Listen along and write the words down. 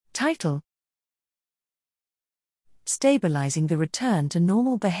Title: Stabilizing the return to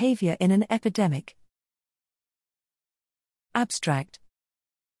normal behavior in an epidemic. Abstract: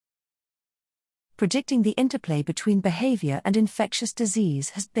 Predicting the interplay between behavior and infectious disease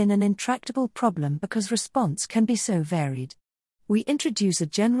has been an intractable problem because response can be so varied. We introduce a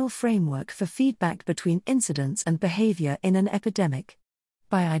general framework for feedback between incidents and behavior in an epidemic.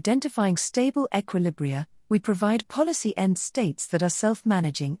 By identifying stable equilibria, we provide policy end states that are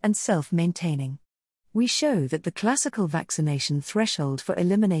self-managing and self-maintaining. We show that the classical vaccination threshold for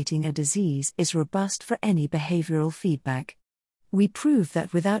eliminating a disease is robust for any behavioral feedback. We prove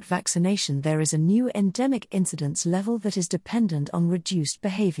that without vaccination there is a new endemic incidence level that is dependent on reduced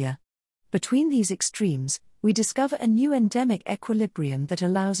behavior. Between these extremes, we discover a new endemic equilibrium that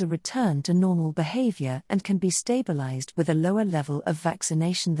allows a return to normal behavior and can be stabilized with a lower level of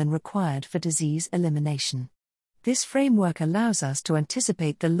vaccination than required for disease elimination. This framework allows us to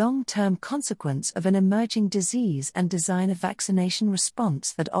anticipate the long-term consequence of an emerging disease and design a vaccination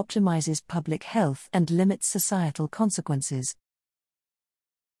response that optimizes public health and limits societal consequences.